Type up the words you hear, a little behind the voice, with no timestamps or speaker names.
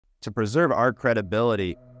to preserve our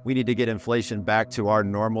credibility, we need to get inflation back to our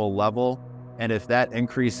normal level. And if that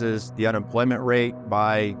increases the unemployment rate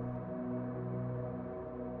by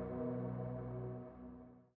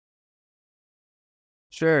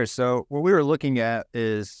Sure. So what we were looking at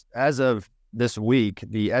is, as of this week,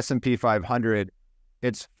 the S&P 500,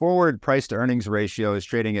 its forward price to earnings ratio is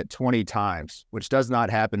trading at 20 times, which does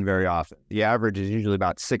not happen very often. The average is usually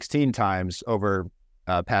about 16 times over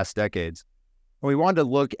past decades. And we wanted to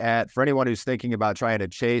look at, for anyone who's thinking about trying to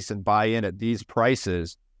chase and buy in at these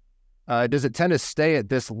prices, does it tend to stay at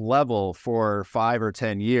this level for 5 or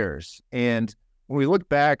 10 years? And when we look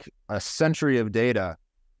back a century of data,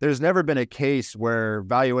 there's never been a case where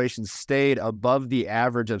valuations stayed above the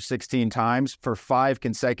average of 16 times for 5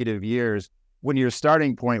 consecutive years when your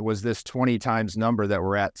starting point was this 20 times number that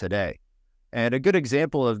we're at today. And a good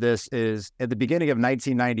example of this is at the beginning of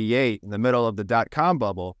 1998, in the middle of the dot-com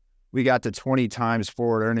bubble, we got to 20 times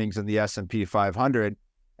forward earnings in the S&P 500.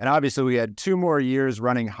 And obviously we had 2 more years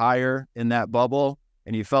running higher in that bubble,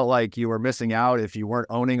 and you felt like you were missing out if you weren't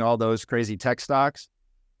owning all those crazy tech stocks.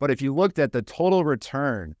 But if you looked at the total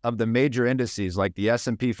return of the major indices like the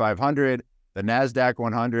S&P 500, the NASDAQ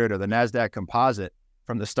 100, or the NASDAQ Composite,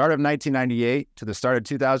 from the start of 1998 to the start of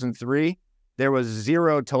 2003, there was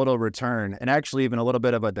 0 total return, and actually even a little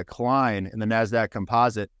bit of a decline in the NASDAQ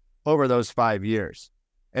Composite over those 5 years.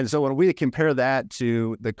 And so when we compare that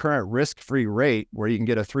to the current risk-free rate, where you can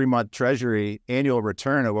get a 3-month Treasury annual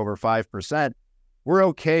return of over 5%, we're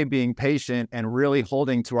okay being patient and really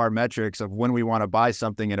holding to our metrics of when we want to buy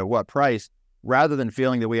something and at what price, rather than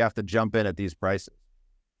feeling that we have to jump in at these prices.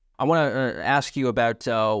 I want to ask you about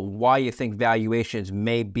why you think valuations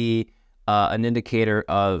may be an indicator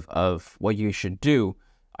of what you should do.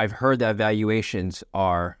 I've heard that valuations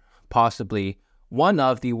are possibly one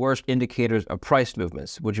of the worst indicators of price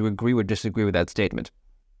movements. Would you agree or disagree with that statement?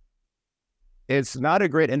 It's not a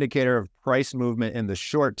great indicator of price movement in the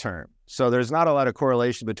short term. So there's not a lot of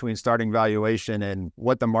correlation between starting valuation and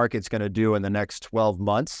what the market's going to do in the next 12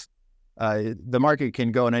 months. The market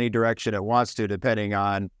can go in any direction it wants to, depending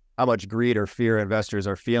on how much greed or fear investors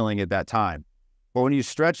are feeling at that time. But when you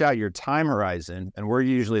stretch out your time horizon, and we're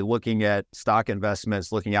usually looking at stock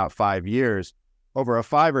investments looking out 5 years, over a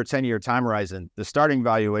 5 or 10 year time horizon, the starting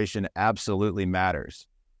valuation absolutely matters.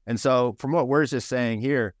 And so from what we're just saying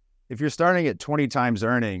here, if you're starting at 20 times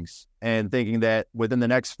earnings and thinking that within the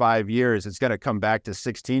next 5 years, it's going to come back to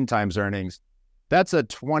 16 times earnings, that's a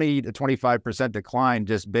 20 to 25% decline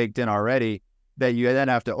just baked in already that you then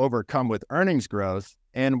have to overcome with earnings growth.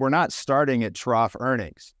 And we're not starting at trough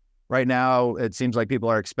earnings. Right now, it seems like people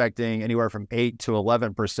are expecting anywhere from 8 to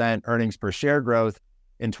 11% earnings per share growth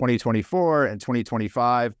in 2024 and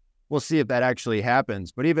 2025. We'll see if that actually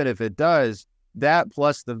happens. But even if it does, that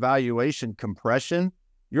plus the valuation compression,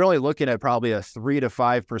 you're only looking at probably a 3 to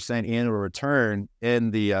 5% annual return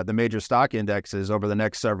in the major stock indexes over the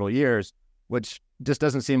next several years, which just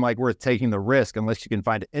doesn't seem like worth taking the risk unless you can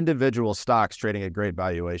find individual stocks trading at great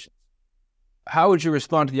valuations. How would you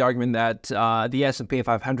respond to the argument that the S&P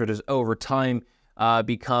 500 has over time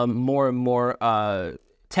become more and more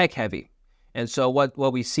tech heavy? And so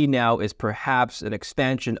what we see now is perhaps an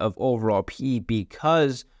expansion of overall PE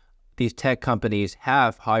because these tech companies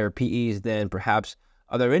have higher PEs than perhaps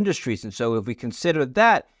other industries. And so if we consider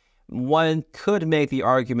that, one could make the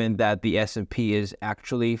argument that the S&P is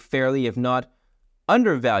actually fairly, if not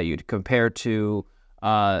undervalued, compared to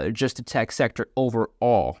just the tech sector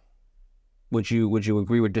overall. Would you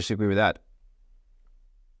agree or disagree with that?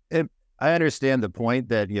 I understand the point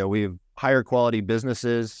that, we have higher quality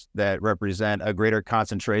businesses that represent a greater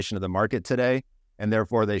concentration of the market today, and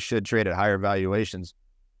therefore they should trade at higher valuations.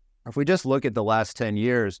 If we just look at the last 10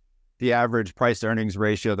 years, the average price to earnings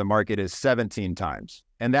ratio of the market is 17 times.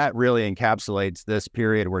 And that really encapsulates this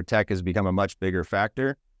period where tech has become a much bigger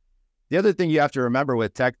factor. The other thing you have to remember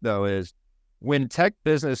with tech, though, is when tech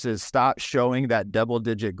businesses stop showing that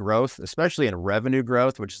double-digit growth, especially in revenue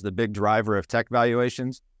growth, which is the big driver of tech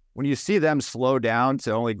valuations, when you see them slow down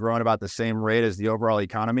to only growing about the same rate as the overall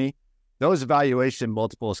economy, those valuation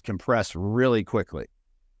multiples compress really quickly.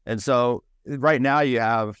 And so right now you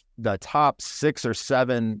have the top 6 or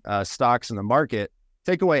 7 stocks in the market.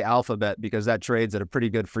 Take away Alphabet because that trades at a pretty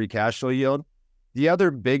good free cash flow yield. The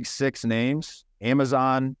other big 6 names,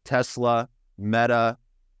 Amazon, Tesla, Meta,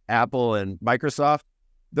 Apple, and Microsoft,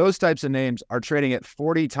 those types of names are trading at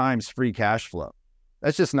 40 times free cash flow.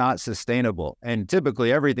 That's just not sustainable. And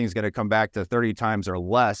typically everything's going to come back to 30 times or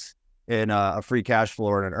less in a free cash flow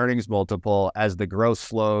or an earnings multiple as the growth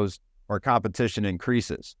slows or competition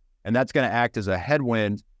increases. And that's going to act as a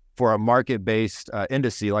headwind for a market-based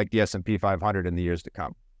indice like the S&P 500 in the years to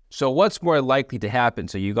come. So what's more likely to happen?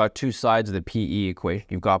 So you got two sides of the PE equation.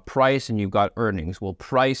 You've got price and you've got earnings. Will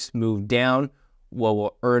price move down?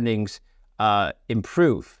 Will earnings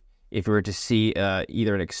improve if we were to see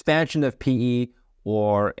either an expansion of PE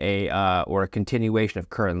or a continuation of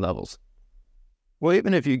current levels? Well,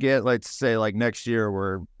 even if you get, let's say, like next year,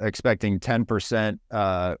 we're expecting 10%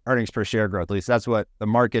 earnings per share growth. At least that's what the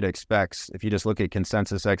market expects. If you just look at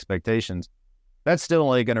consensus expectations, that's still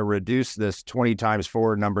only going to reduce this 20 times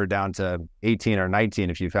forward number down to 18 or 19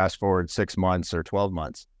 if you fast forward 6 months or 12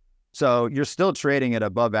 months. So you're still trading at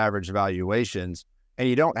above average valuations, and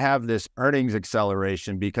you don't have this earnings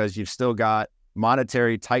acceleration because you've still got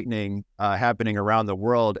monetary tightening happening around the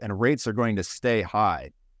world, and rates are going to stay high.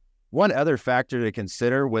 One other factor to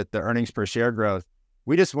consider with the earnings per share growth,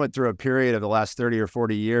 we just went through a period of the last 30 or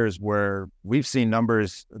 40 years where we've seen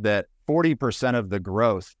numbers that 40% of the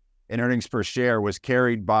growth in earnings per share was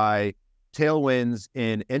carried by tailwinds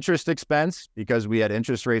in interest expense because we had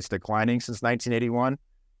interest rates declining since 1981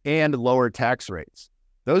 and lower tax rates.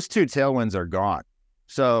 Those two tailwinds are gone.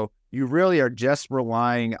 So you really are just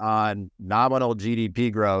relying on nominal GDP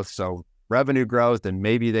growth, so revenue growth, and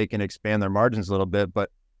maybe they can expand their margins a little bit, but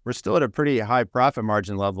we're still at a pretty high profit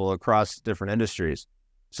margin level across different industries.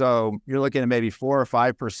 So you're looking at maybe 4 or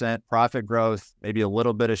 5% profit growth, maybe a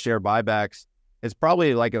little bit of share buybacks. It's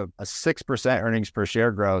probably like a 6% earnings per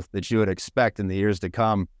share growth that you would expect in the years to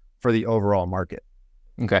come for the overall market.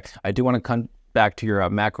 Okay. I do want to come back to your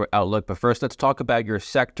macro outlook, but first let's talk about your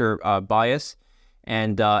sector bias,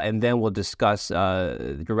 and then we'll discuss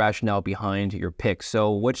the rationale behind your picks.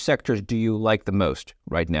 So which sectors do you like the most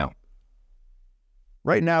right now?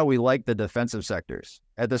 Right now, we like the defensive sectors.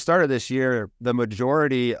 At the start of this year, the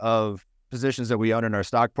majority of positions that we own in our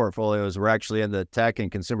stock portfolios were actually in the tech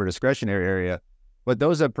and consumer discretionary area, but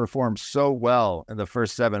those have performed so well in the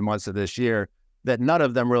first 7 months of this year that none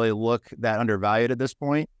of them really look that undervalued at this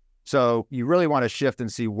point. So you really want to shift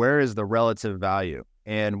and see where is the relative value.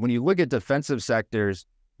 And when you look at defensive sectors,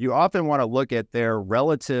 you often want to look at their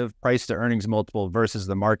relative price to earnings multiple versus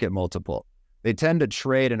the market multiple. They tend to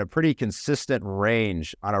trade in a pretty consistent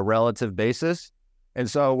range on a relative basis. And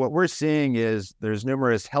so what we're seeing is there's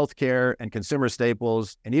numerous healthcare and consumer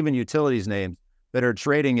staples and even utilities names that are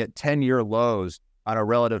trading at 10-year lows on a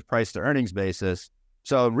relative price to earnings basis.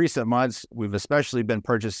 So in recent months, we've especially been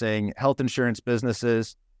purchasing health insurance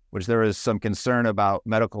businesses, which there is some concern about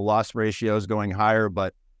medical loss ratios going higher,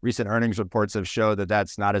 but recent earnings reports have showed that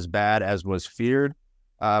that's not as bad as was feared.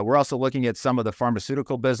 We're also looking at some of the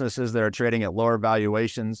pharmaceutical businesses that are trading at lower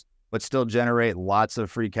valuations, but still generate lots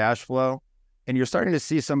of free cash flow. And you're starting to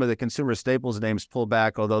see some of the consumer staples names pull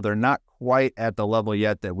back, although they're not quite at the level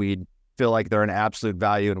yet that we'd feel like they're an absolute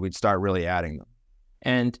value and we'd start really adding them.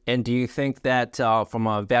 And do you think that from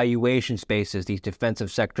a valuation basis, these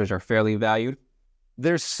defensive sectors are fairly valued?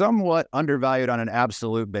 They're somewhat undervalued on an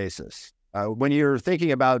absolute basis. When you're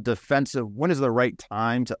thinking about defensive, when is the right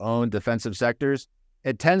time to own defensive sectors?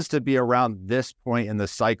 It tends to be around this point in the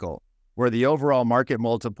cycle where the overall market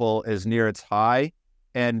multiple is near its high,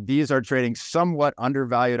 and these are trading somewhat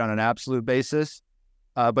undervalued on an absolute basis,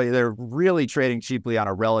 but they're really trading cheaply on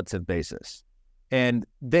a relative basis. And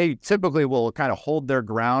they typically will kind of hold their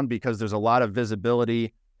ground because there's a lot of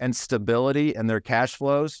visibility and stability in their cash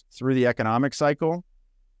flows through the economic cycle.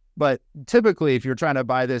 But typically, if you're trying to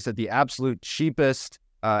buy this at the absolute cheapest,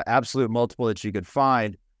 absolute multiple that you could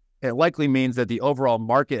find, it likely means that the overall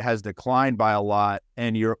market has declined by a lot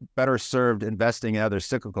and you're better served investing in other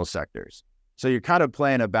cyclical sectors. So you're kind of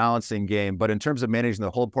playing a balancing game, but in terms of managing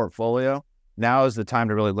the whole portfolio, now is the time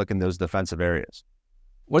to really look in those defensive areas.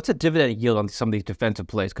 What's the dividend yield on some of these defensive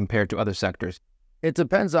plays compared to other sectors? It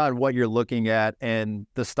depends on what you're looking at and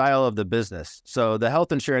the style of the business. So the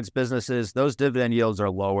health insurance businesses, those dividend yields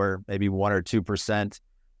are lower, maybe 1 or 2%.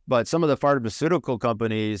 But some of the pharmaceutical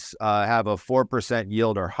companies have a 4%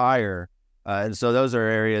 yield or higher. And so those are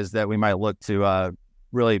areas that we might look to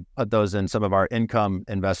really put those in some of our income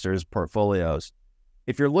investors' portfolios.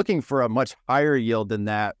 If you're looking for a much higher yield than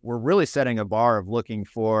that, we're really setting a bar of looking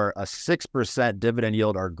for a 6% dividend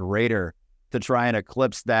yield or greater to try and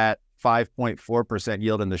eclipse that 5.4%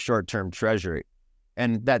 yield in the short-term treasury.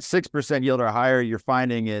 And that 6% yield or higher, you're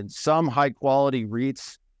finding in some high-quality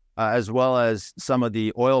REITs, as well as some of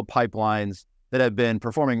the oil pipelines that have been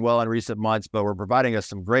performing well in recent months, but were providing us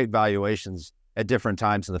some great valuations at different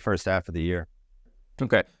times in the first half of the year.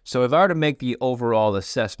 Okay, so if I were to make the overall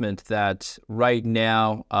assessment that right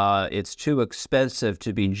now it's too expensive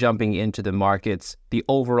to be jumping into the markets, the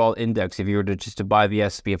overall index, if you were to just to buy the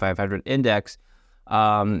S&P 500 index,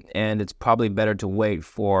 and it's probably better to wait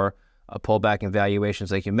for a pullback in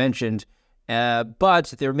valuations like you mentioned,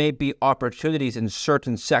 but there may be opportunities in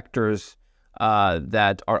certain sectors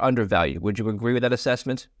that are undervalued. Would you agree with that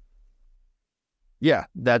assessment? Yeah,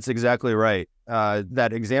 that's exactly right.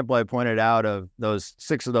 That example I pointed out of those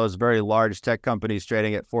 6 of those very large tech companies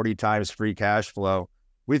trading at 40 times free cash flow,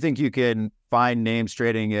 we think you can find names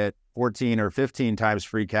trading at 14 or 15 times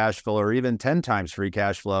free cash flow or even 10 times free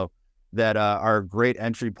cash flow that are great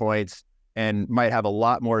entry points and might have a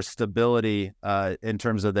lot more stability in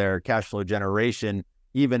terms of their cash flow generation,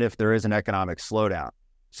 even if there is an economic slowdown.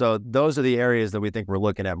 So those are the areas that we think we're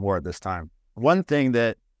looking at more at this time. One thing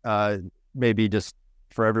that maybe just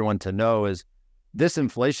for everyone to know is this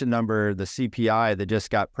inflation number, the CPI that just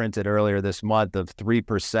got printed earlier this month of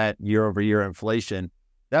 3% year over year inflation,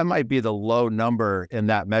 that might be the low number in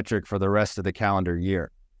that metric for the rest of the calendar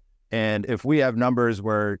year. And if we have numbers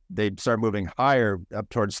where they start moving higher up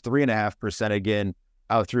towards 3.5% again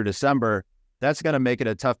out through December, that's going to make it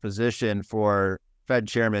a tough position for Fed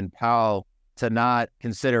Chairman Powell to not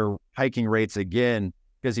consider hiking rates again,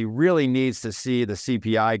 because he really needs to see the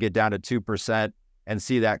CPI get down to 2% and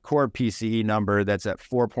see that core PCE number that's at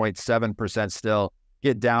 4.7% still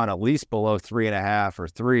get down at least below 3.5 or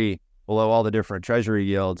 3, below all the different treasury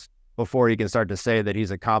yields, before he can start to say that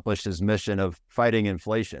he's accomplished his mission of fighting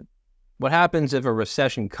inflation. What happens if a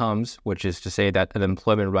recession comes, which is to say that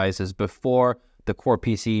unemployment rises before the core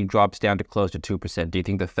PCE drops down to close to 2%? Do you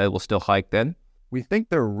think the Fed will still hike then? We think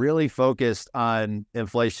they're really focused on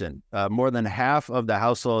inflation. More than half of the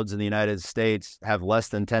households in the United States have less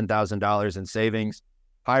than $10,000 in savings.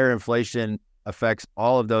 Higher inflation affects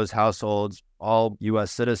all of those households, all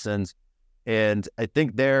U.S. citizens. And I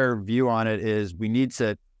think their view on it is we need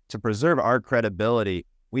to preserve our credibility,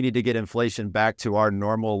 we need to get inflation back to our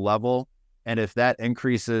normal level. And if that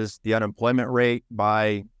increases the unemployment rate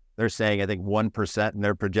by, they're saying, I think 1% in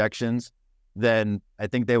their projections, then I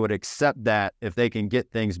think they would accept that if they can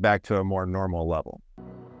get things back to a more normal level.